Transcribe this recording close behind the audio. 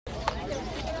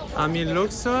I'm in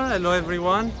Luxor. Hello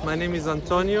everyone, my name is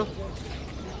Antonio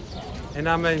and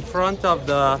I'm in front of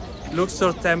the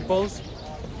Luxor temples.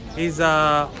 It's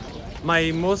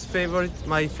my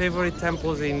favorite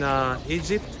temples in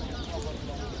Egypt.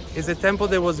 It's a temple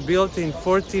that was built in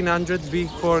 1400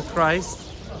 before Christ,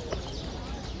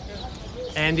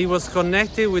 and it was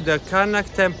connected with the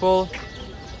Karnak temple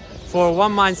for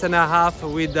 1.5 miles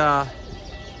with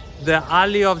the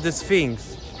alley of the Sphinx.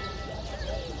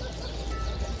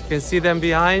 You can see them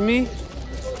behind me,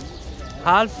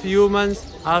 half humans,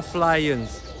 half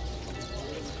lions.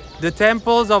 The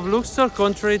temples of Luxor,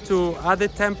 contrary to other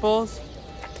temples,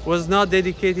 was not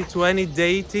dedicated to any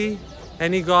deity,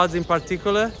 any gods in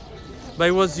particular, but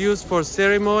it was used for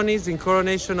ceremonies in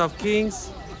coronation of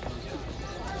kings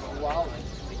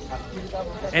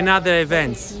and other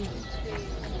events.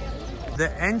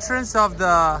 The entrance of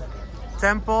the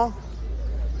temple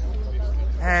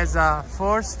has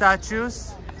 4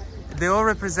 statues. They all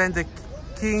represent the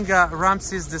King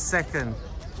Ramses II.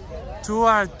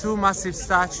 Two massive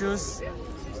statues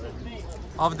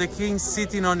of the king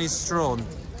sitting on his throne.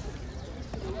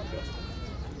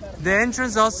 The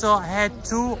entrance also had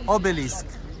 2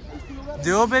 obelisks.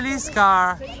 The obelisks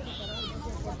are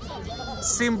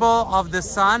symbol of the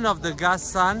sun, of the god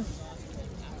sun,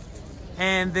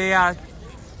 and they are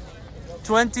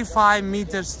 25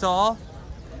 meters tall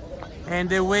and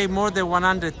they weigh more than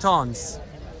 100 tons.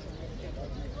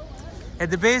 At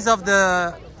the base of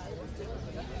the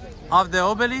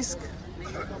obelisk,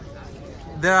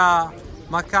 there are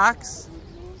macaques,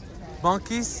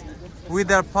 monkeys, with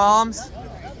their palms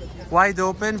wide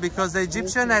open, because the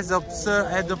Egyptian had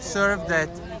observed that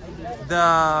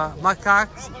the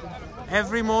macaques,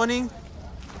 every morning,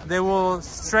 they will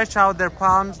stretch out their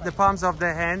palms, the palms of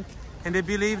their hand, and they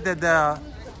believe that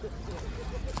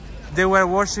they were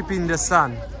worshipping the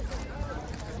sun.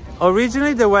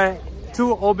 Originally, there were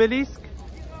 2 obelisks,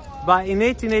 but in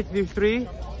 1883,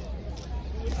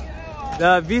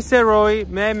 the Viceroy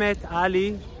Mehmet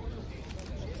Ali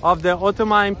of the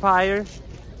Ottoman Empire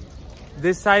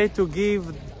decided to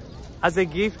give as a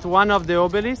gift one of the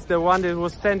obelisks, the one that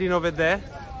was standing over there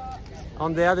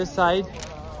on the other side,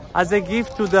 as a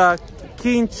gift to the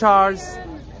King Charles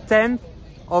X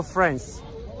of France.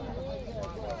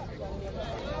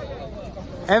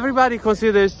 Everybody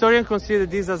historians consider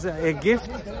this as a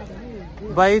gift,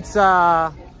 but it's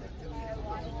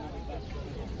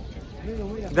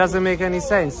doesn't make any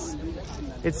sense.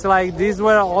 It's like these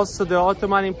were also, the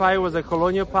Ottoman Empire was a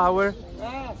colonial power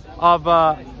of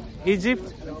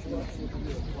Egypt.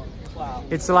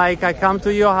 It's like I come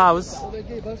to your house,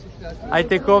 I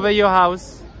take over your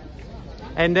house,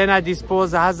 and then I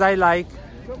dispose as I like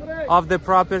of the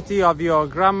property of your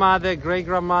grandmother,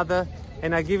 great-grandmother,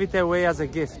 and I give it away as a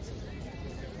gift.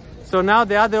 So now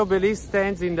the other obelisk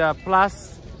stands in the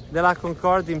Place de la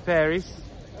Concorde in Paris,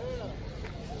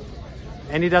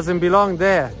 and it doesn't belong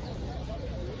there.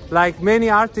 Like many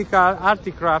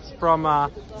artifacts from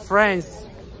France,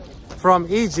 from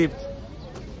Egypt,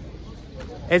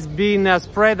 has been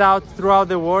spread out throughout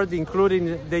the world,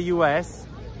 including the US,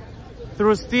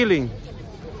 through stealing.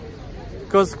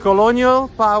 Because colonial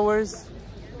powers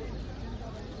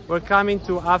were coming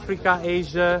to Africa,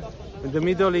 Asia, the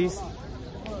Middle East.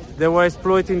 They were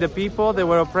exploiting the people, they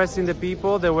were oppressing the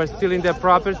people, they were stealing their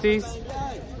properties,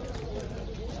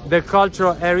 their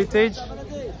cultural heritage.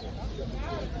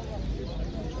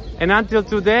 And until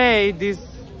today, these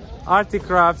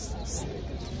artifacts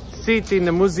sit in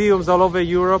the museums all over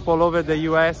Europe, all over the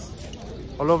US,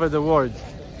 all over the world.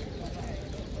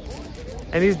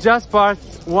 And it's just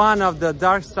one of the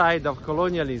dark side of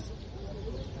colonialism.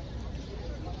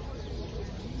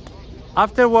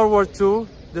 After World War II,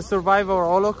 the survivors of the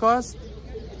Holocaust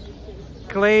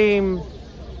claimed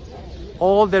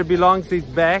all their belongings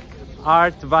back,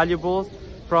 art, valuables,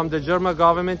 from the German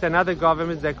government and other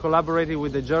governments that collaborated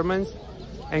with the Germans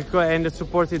and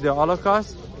supported the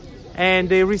Holocaust, and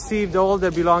they received all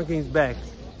their belongings back.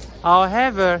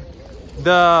 However,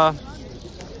 the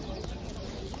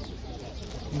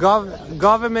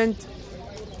government,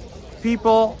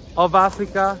 people of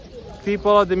Africa,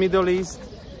 people of the Middle East,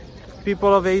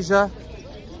 people of Asia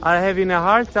are having a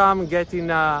hard time getting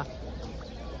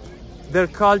their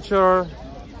cultural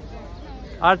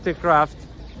artifact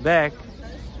back.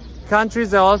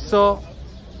 Countries have also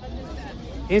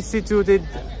instituted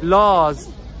laws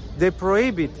that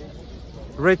prohibit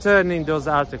returning those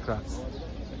artifacts.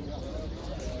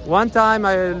 One time,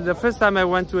 the first time I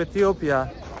went to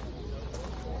Ethiopia,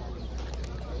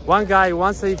 one guy,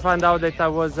 once he found out that I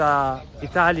was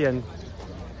Italian,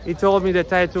 he told me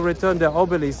that I had to return the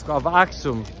obelisk of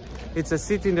Aksum. It's a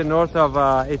city in the north of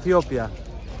Ethiopia.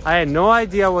 I had no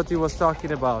idea what he was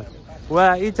talking about.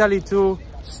 Well, Italy too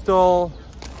stole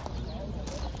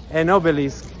an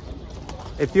obelisk,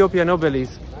 Ethiopian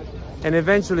obelisk, and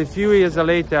eventually a few years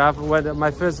later, after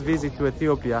my first visit to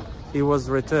Ethiopia, it was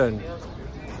returned.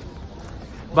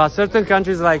 But certain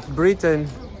countries like Britain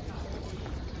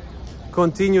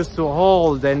continues to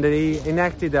hold, and they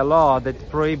enacted a law that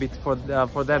prohibits for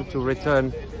them to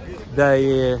return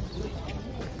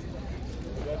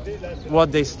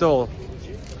what they stole.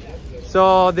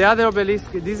 So the other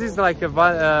obelisk, this is like a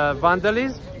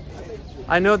vandalism.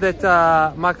 I know that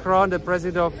Macron, the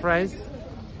president of France,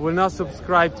 will not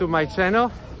subscribe to my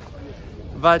channel,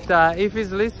 but if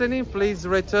he's listening, please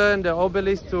return the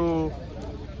obelisk to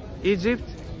Egypt.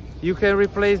 You can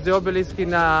replace the obelisk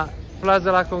in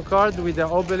Plaza La Concorde with the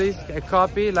obelisk, a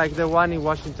copy like the one in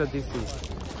Washington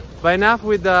DC. But enough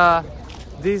with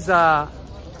this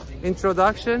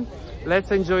introduction.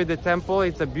 Let's enjoy the temple.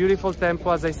 It's a beautiful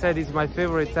temple. As I said, it's my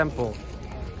favorite temple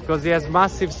because it has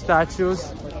massive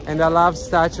statues, and I love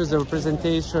statues, a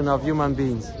representation of human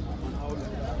beings.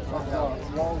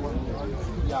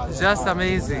 Just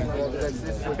amazing.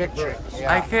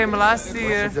 I came last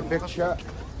year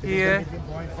here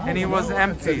and it was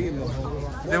empty.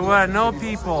 There were no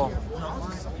people.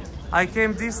 I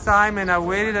came this time and I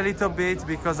waited a little bit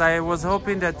because I was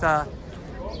hoping that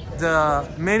the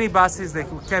many buses that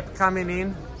kept coming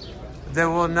in, they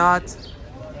will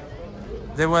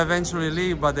eventually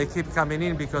leave, but they keep coming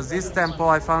in because this temple,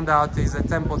 I found out, is a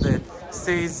temple that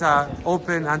stays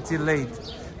open until late.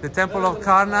 The temple of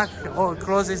Karnak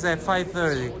closes at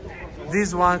 5:30.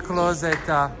 This one closes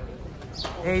at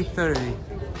 8:30.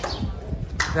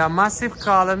 There are massive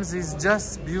columns. It's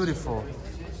just beautiful.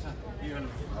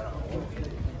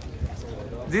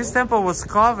 This temple was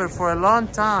covered for a long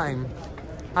time,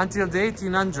 until the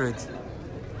 1800s,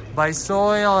 by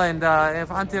soil, and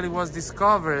until it was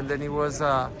discovered, and then it was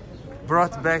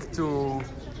brought back to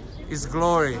its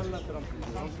glory.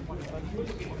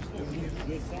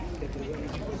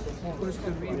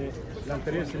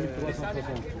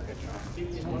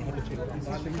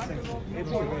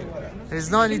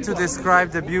 There's no need to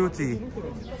describe the beauty.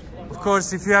 Of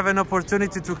course, if you have an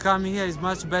opportunity to come here, it's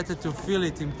much better to feel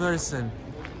it in person.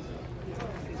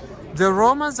 The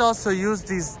Romans also used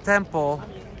this temple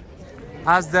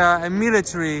as a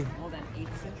military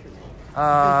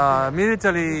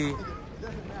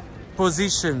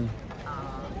position,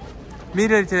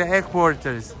 military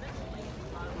headquarters.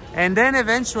 And then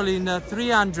eventually in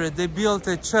 300 they built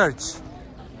a church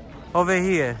over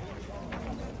here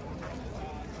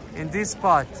in this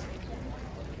spot.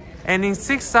 And in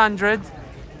 600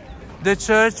 the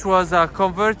church was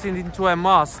converted into a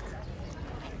mosque.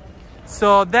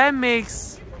 So that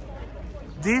makes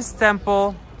this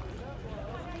temple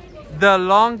the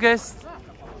longest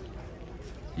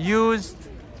used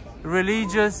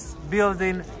religious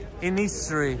building in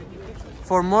history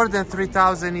for more than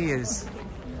 3,000 years.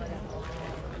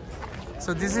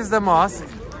 So this is the mosque,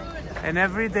 and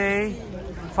every day,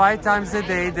 5 times a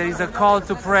day, there is a call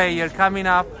to prayer coming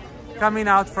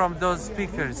out from those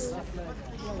speakers.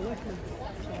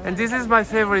 And this is my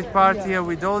favorite part here,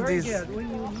 with all these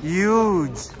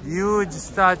huge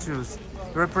statues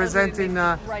representing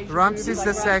Ramses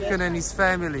II and his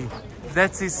family.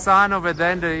 That's his son over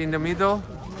there in the middle.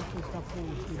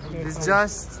 It's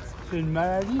just,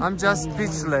 I'm just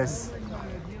speechless.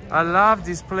 I love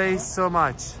this place so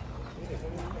much.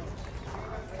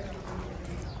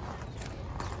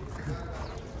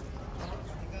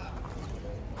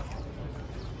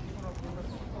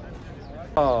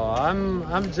 Oh,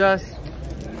 I'm just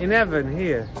in heaven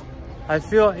here. I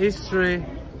feel history.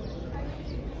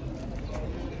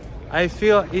 I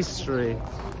feel history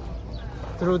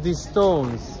through these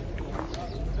stones.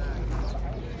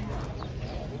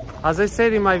 As I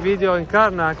said in my video in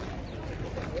Karnak,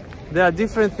 there are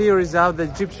different theories how the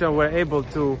Egyptians were able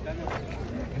to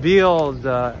build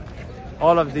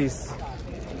all of this.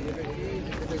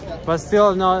 But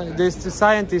still, the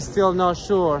scientists still not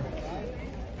sure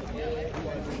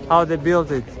how they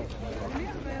built it.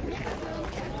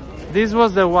 This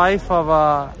was the wife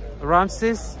of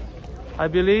Ramses, I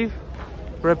believe,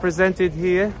 represented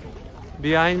here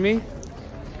behind me. You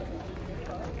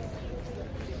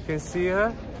can see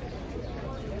her.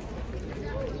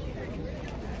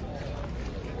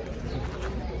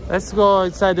 Let's go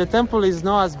inside. The temple is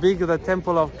not as big as the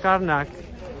temple of Karnak,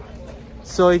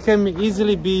 so it can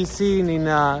easily be seen in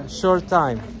a short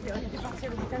time.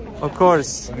 Of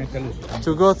course,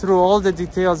 to go through all the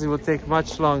details, it will take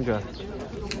much longer.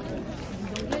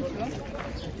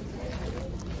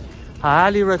 I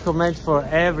highly recommend for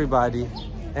anybody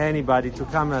to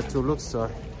come to Luxor.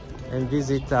 and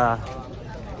visit the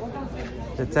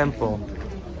temple.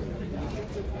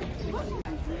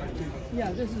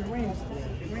 Yeah, this is Ramses.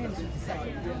 Ramses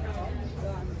II.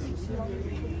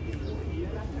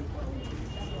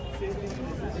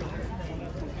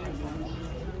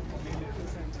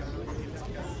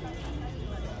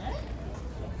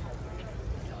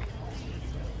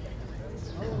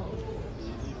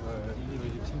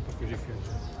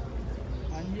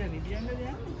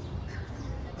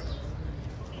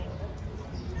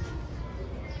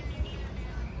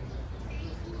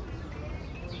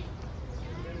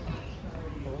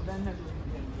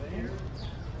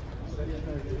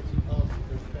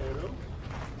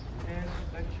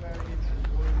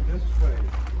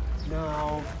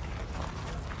 Now,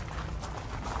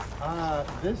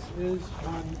 this is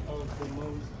one of the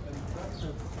most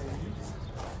impressive things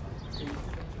in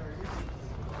pictures.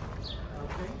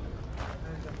 Okay.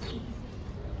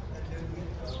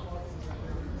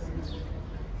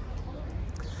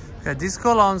 Okay, these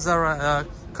columns are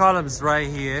columns right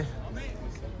here.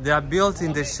 They are built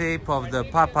in the shape of the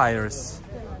papyrus,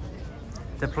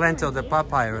 the plant of the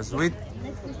papyrus.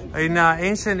 In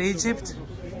ancient Egypt,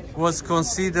 was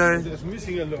considered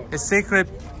a sacred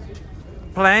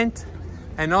plant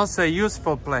and also a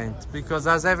useful plant, because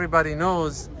as everybody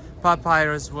knows,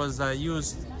 papyrus was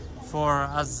used for,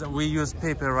 as we use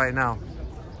paper right now.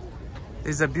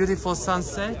 It's a beautiful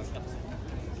sunset.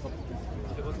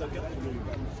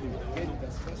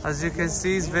 As you can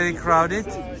see, it's very crowded.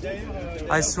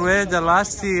 I swear the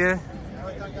last year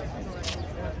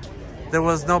there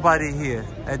was nobody here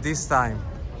at this time.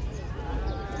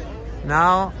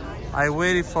 Now I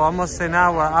waited for almost an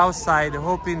hour outside,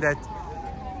 hoping that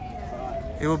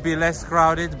it would be less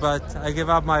crowded, but I gave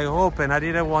up my hope and I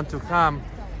didn't want to come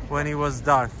when it was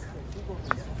dark.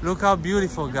 Look how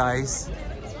beautiful, guys.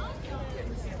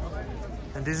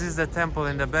 And this is the temple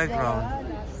in the background.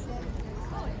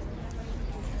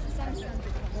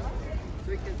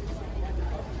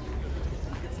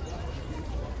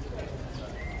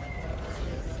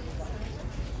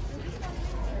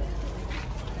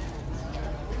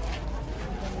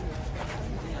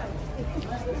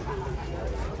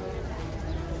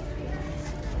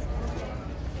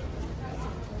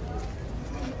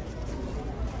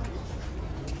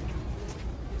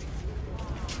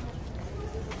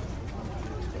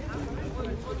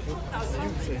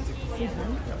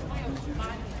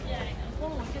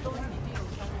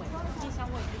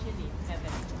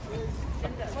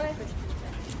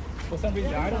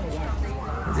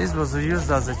 This was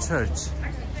used as a church.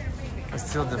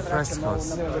 Still the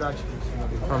frescoes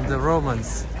from the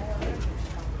Romans.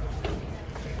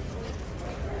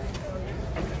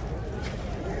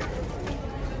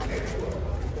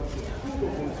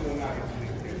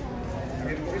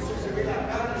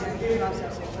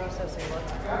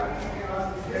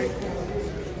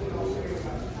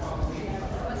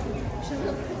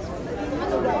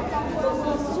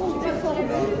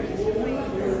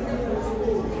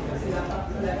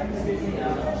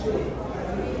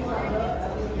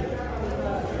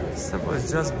 That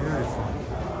was just beautiful.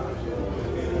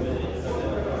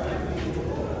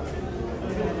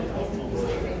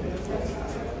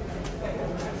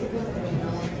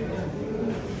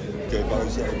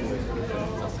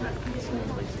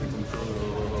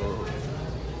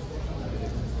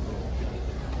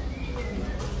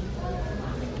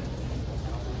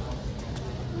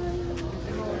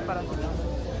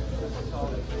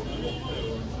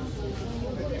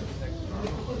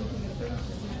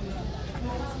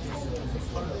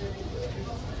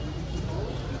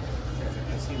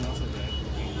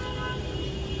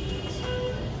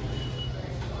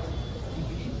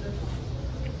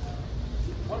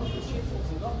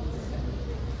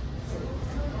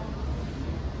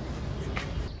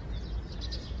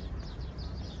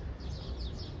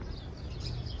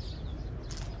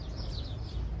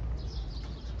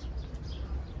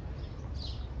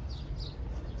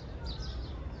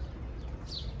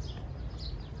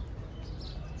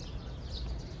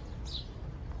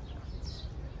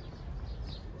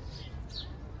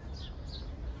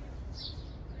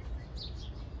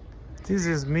 This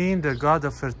is mean the god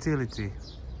of fertility.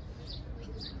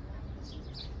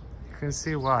 You can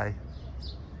see why.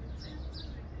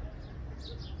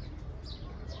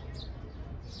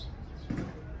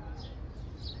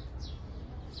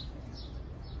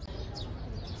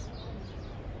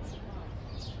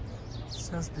 It's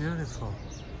just beautiful.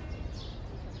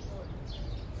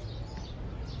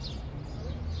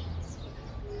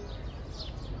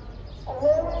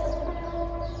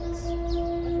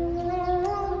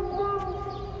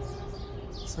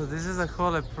 So this is a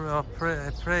call a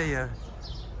prayer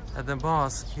at the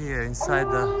mosque here inside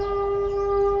the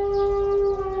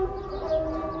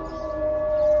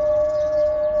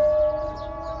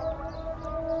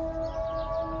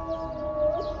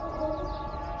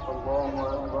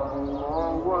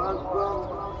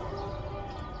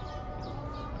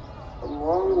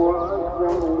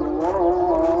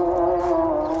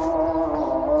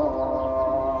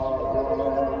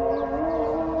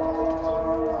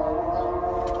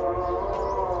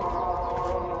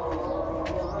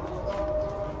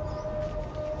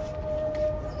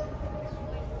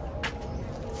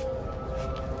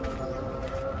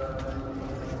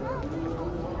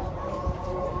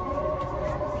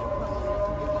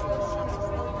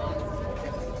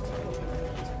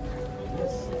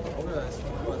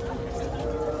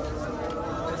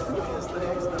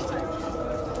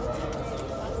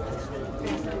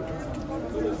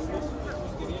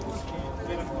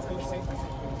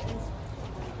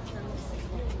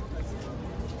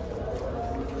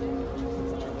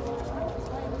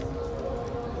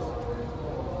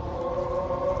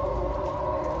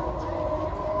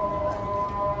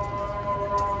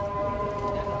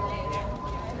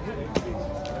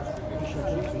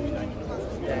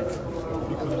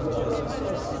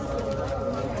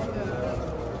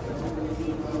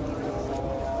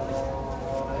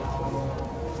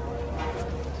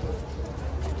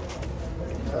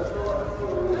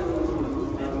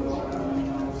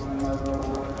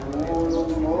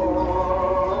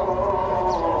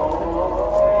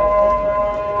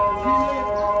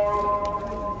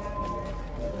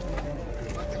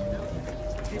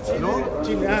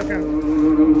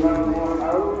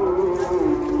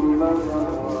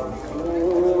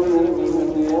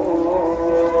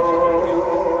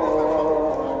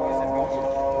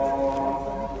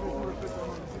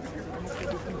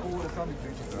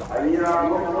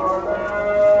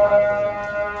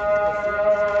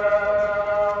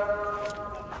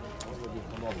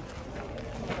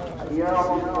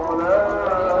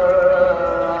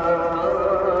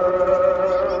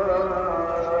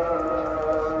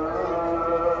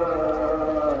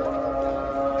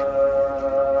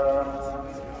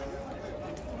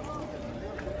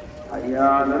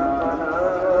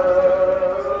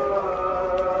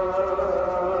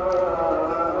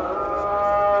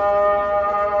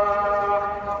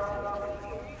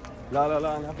لا لا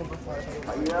لا انا هاخد بس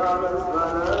حي على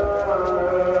الفلاح